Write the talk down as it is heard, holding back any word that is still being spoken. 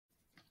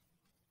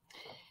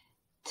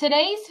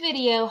Today's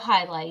video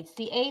highlights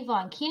the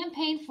Avon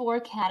Campaign 4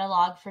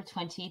 catalog for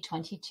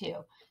 2022.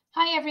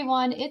 Hi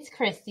everyone, it's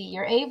Christy,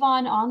 your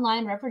Avon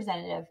online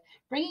representative,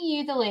 bringing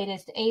you the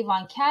latest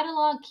Avon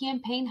catalog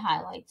campaign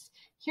highlights.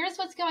 Here's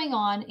what's going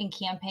on in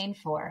Campaign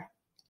 4.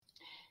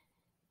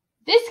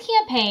 This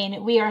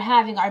campaign, we are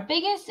having our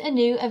biggest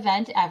new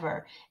event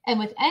ever, and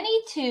with any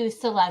two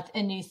select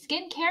new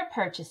skincare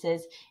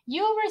purchases,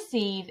 you will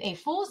receive a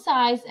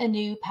full-size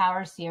new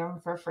Power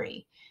Serum for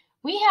free.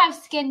 We have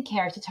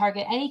skincare to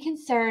target any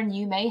concern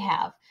you may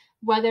have,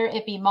 whether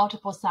it be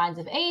multiple signs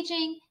of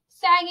aging,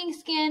 sagging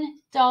skin,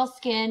 dull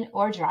skin,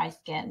 or dry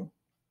skin.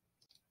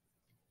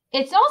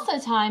 It's also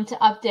time to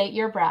update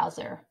your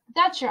browser.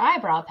 That's your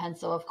eyebrow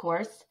pencil, of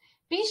course.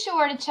 Be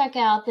sure to check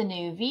out the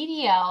new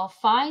VDL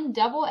Fine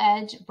Double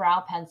Edge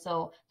Brow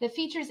Pencil that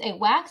features a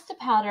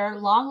wax-to-powder,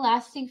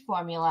 long-lasting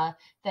formula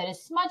that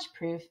is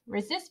smudge-proof,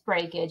 resists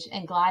breakage,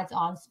 and glides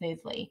on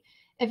smoothly.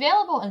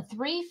 Available in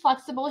 3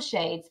 flexible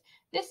shades,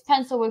 this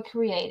pencil will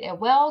create a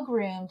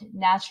well-groomed,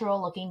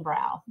 natural-looking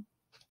brow.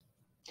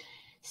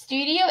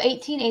 Studio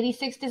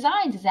 1886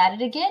 Designs is at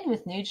it again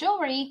with new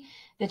jewelry.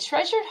 The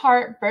Treasured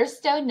Heart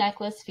Birthstone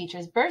Necklace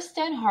features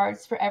birthstone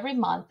hearts for every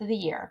month of the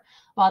year,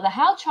 while the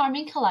How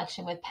Charming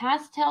collection with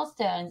pastel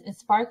stones and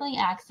sparkling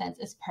accents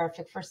is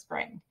perfect for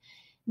spring.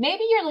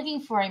 Maybe you're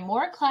looking for a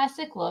more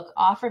classic look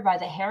offered by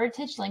the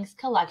Heritage Links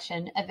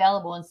collection,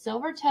 available in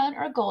silver tone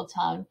or gold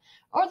tone,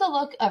 or the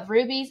look of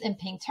rubies and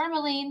pink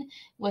tourmaline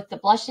with the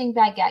Blushing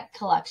Baguette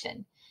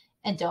collection.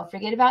 And don't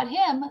forget about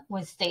him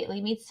when stately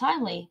meets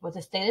timely with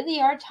a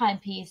state-of-the-art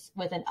timepiece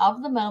with an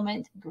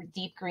of-the-moment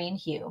deep green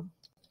hue.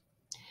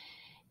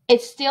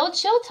 It's still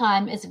chill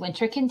time as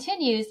winter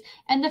continues,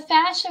 and the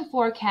fashion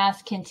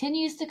forecast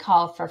continues to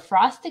call for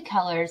frosted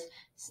colors,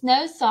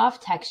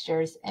 snow-soft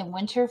textures, and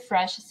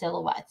winter-fresh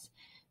silhouettes.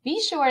 Be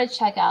sure to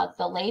check out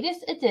the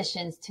latest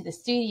additions to the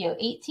Studio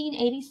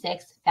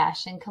 1886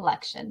 fashion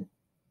collection.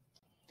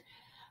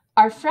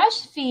 Our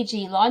Fresh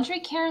Fiji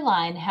laundry care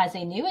line has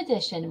a new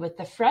addition with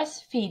the Fresh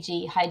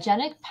Fiji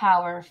Hygienic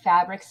Power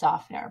Fabric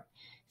Softener.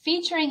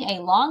 Featuring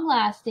a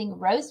long-lasting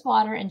rose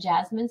water and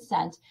jasmine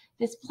scent,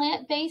 this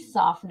plant-based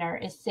softener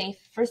is safe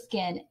for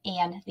skin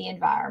and the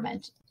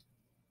environment.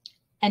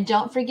 And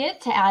don't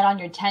forget to add on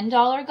your $10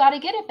 Gotta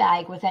Get It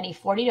bag with any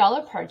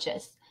 $40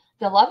 purchase.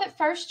 The Love It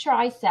First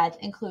Try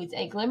set includes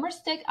a Glimmer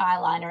Stick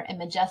eyeliner in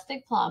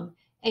Majestic Plum,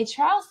 a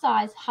trial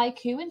size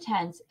Haiku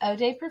Intense Eau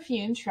de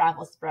Perfume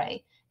travel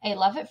spray, a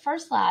Love It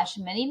First Lash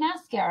mini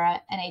mascara,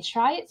 and a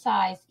Try It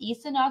size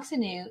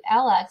Issanoxinu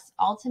LX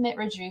Ultimate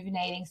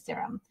Rejuvenating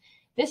Serum.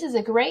 This is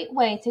a great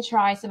way to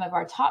try some of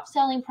our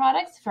top-selling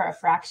products for a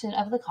fraction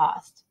of the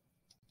cost.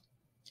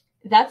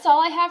 That's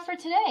all I have for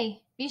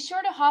today. Be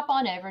sure to hop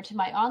on over to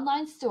my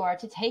online store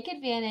to take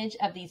advantage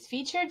of these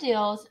featured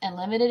deals and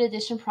limited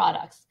edition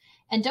products.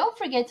 And don't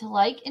forget to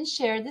like and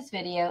share this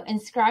video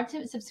and subscribe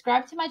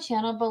to my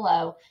channel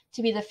below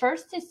to be the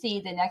first to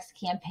see the next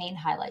campaign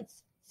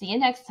highlights. See you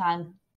next time.